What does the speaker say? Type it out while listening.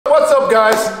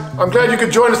guys? I'm glad you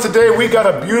could join us today. We got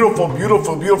a beautiful,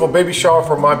 beautiful, beautiful baby shower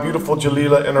for my beautiful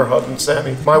Jalila and her husband,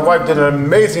 Sammy. My wife did an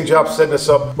amazing job setting this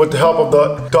up with the help of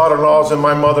the daughter-in-laws and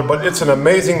my mother, but it's an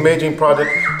amazing, amazing project.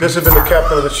 This has been the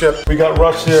captain of the ship. We got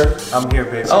Russ here. I'm here,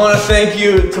 baby. I want to thank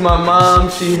you to my mom.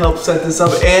 She helped set this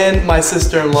up, and my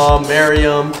sister-in-law,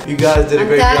 Miriam. You guys did a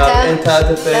great job. And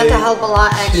Tata helped a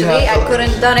lot, actually. I couldn't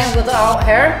have done it without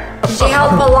her. She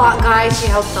helped a lot, guys. She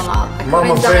helped a lot. I couldn't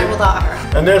have done it without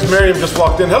her. And there's Miriam just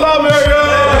walked in. Hello, Miriam!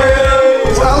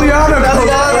 Taliana!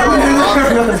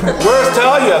 Where's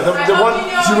Talia? The one,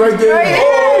 she's right there.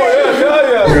 Oh, yeah,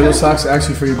 Talia. Are those socks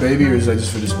actually for your baby, or is that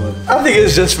just for display? I think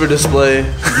it's just for display.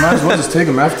 You might as well just take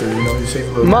them after, you know, you save a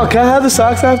little. Mom, can I have the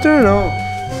socks after or no?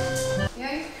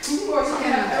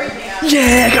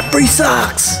 Yeah, I got free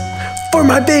socks for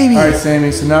my baby. All right,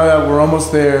 Sammy, so now that we're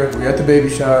almost there, we're at the baby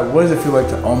shower, what does it feel like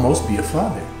to almost be a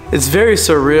father? It's very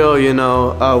surreal, you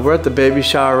know. We're at the baby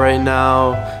shower right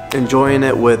now, enjoying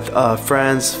it with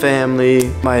friends, family,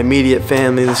 my immediate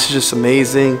family. This is just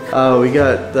amazing. We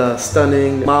got the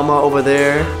stunning mama over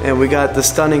there, and we got the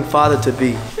stunning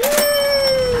father-to-be.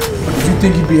 Did you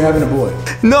think you'd be having a boy?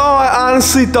 No, I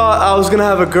honestly thought I was gonna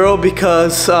have a girl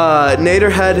because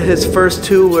Nader had his first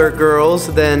two were girls,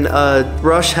 then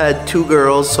Rush had two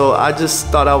girls, so I just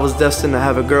thought I was destined to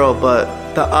have a girl, but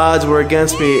the odds were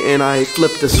against me and I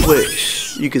flipped the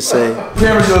switch, you could say.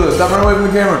 Camera, Jalila, stop running away from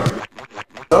the camera.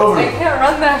 Over. I can't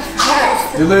run that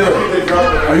fast.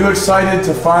 Jalila, are you excited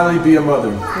to finally be a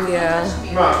mother? Yeah.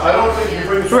 I don't think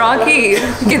you Rocky,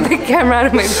 get the camera out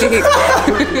of my face.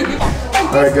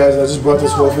 Alright guys, I just brought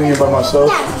this whole thing in by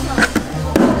myself.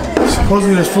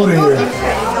 Supposedly there's food in here.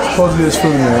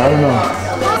 I don't know.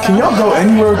 Can y'all go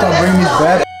anywhere without bringing these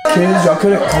bad kids? Y'all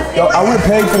couldn't, I would've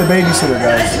paid for the babysitter,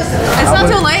 guys. It's not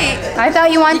too late. I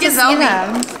thought you wanted to see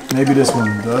them. Maybe this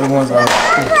one. The other ones are...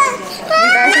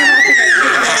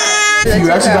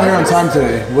 You actually got here on time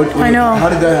today. I know. How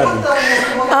did that happen?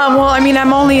 Well, I mean,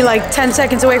 I'm only like 10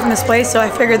 seconds away from this place, so I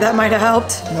figured that might have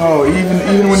helped. No,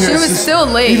 even when you're... She was still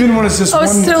late. Even when it's just one... Oh,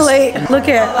 it's still late. Look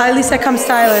at least I come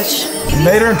stylish.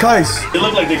 Nader and Kais. They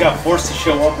look like they got forced to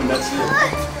show up and that's it.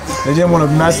 They didn't want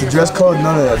to match the dress code,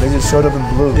 none of that. They just showed up in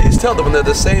blue. You just tell them when they're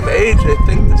the same age, they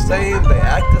think the same, they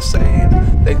act the same,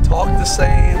 they talk the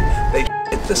same, they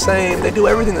the same, they do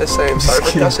everything the same. Sorry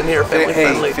for cussing here, family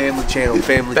friendly. Family channel,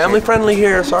 family friendly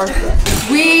here, sorry.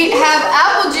 We have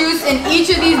apple juice in each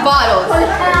of these bottles.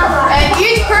 And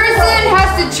each person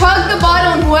has to chug the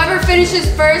bottle and whoever finishes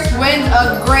first wins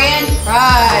a grand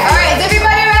prize. Alright, is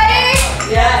everybody ready?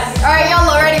 Yes. Alright, y'all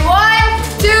ready? 1,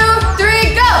 2,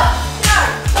 3, go!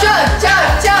 Chug,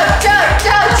 chug, chug, chug,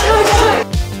 chug, chug, chug.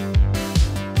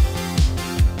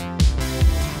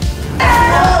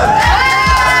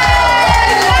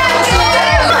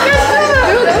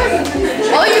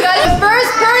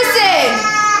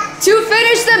 To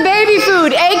finish the baby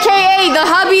food, aka the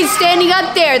hubby's standing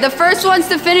up there. The first ones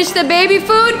to finish the baby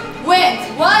food wins.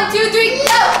 1, 2, 3,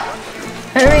 go!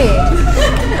 Hurry.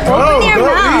 Open your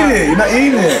mouth. Eat it. You're not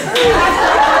eating it.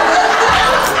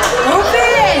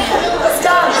 Open.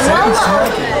 Stop.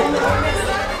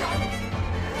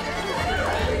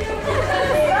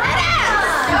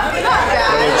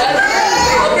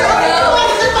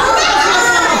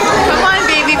 Come on,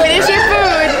 baby, finish your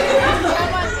food.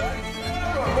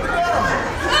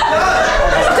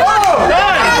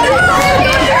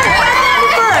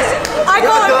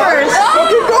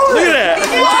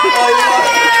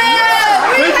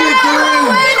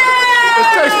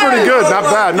 pretty good. Not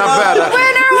bad, not bad.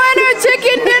 Winner, winner,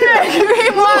 chicken dinner.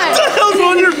 Green one. What the hell's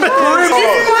on your face?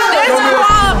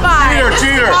 Disqualified. Cheater,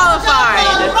 cheater. Disqualified.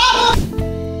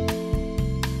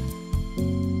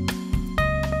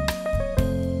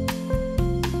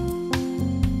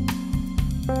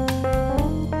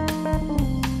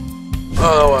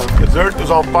 Dessert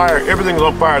is on fire. Everything is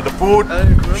on fire. The food,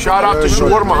 shout out to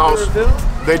Shawarma House.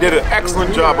 They did an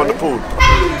excellent job on the food.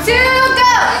 2,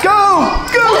 go! Go!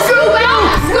 Go! Scoop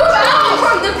out! Scoop out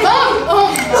from the boat!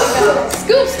 Oh.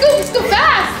 Scoop, scoop, scoop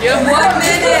fast! You have 1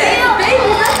 minute!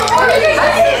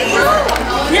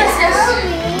 Yes, yes!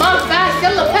 Mom, fast!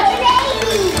 Get a little fast!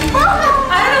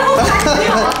 I don't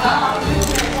know.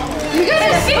 You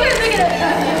gotta see where they get a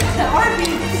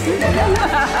heartbeat.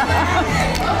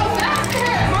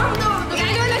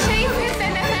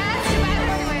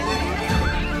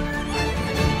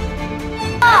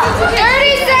 Oh,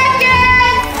 30 seconds!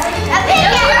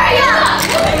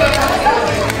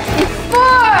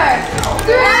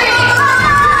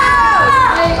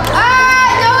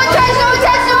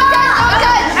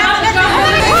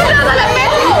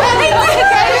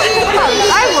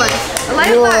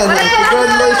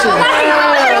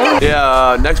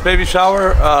 SAMMYS baby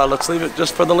shower. Let's leave it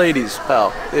just for the ladies,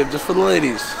 pal. Leave it just for the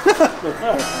ladies.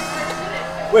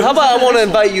 Wait, how about I want to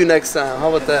invite you next time?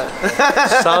 How about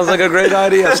that? Sounds like a great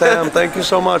idea, Sam. Thank you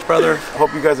so much, brother.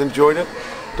 Hope you guys enjoyed it.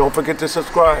 Don't forget to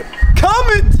subscribe.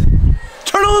 Comment!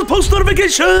 Turn on post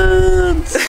notifications!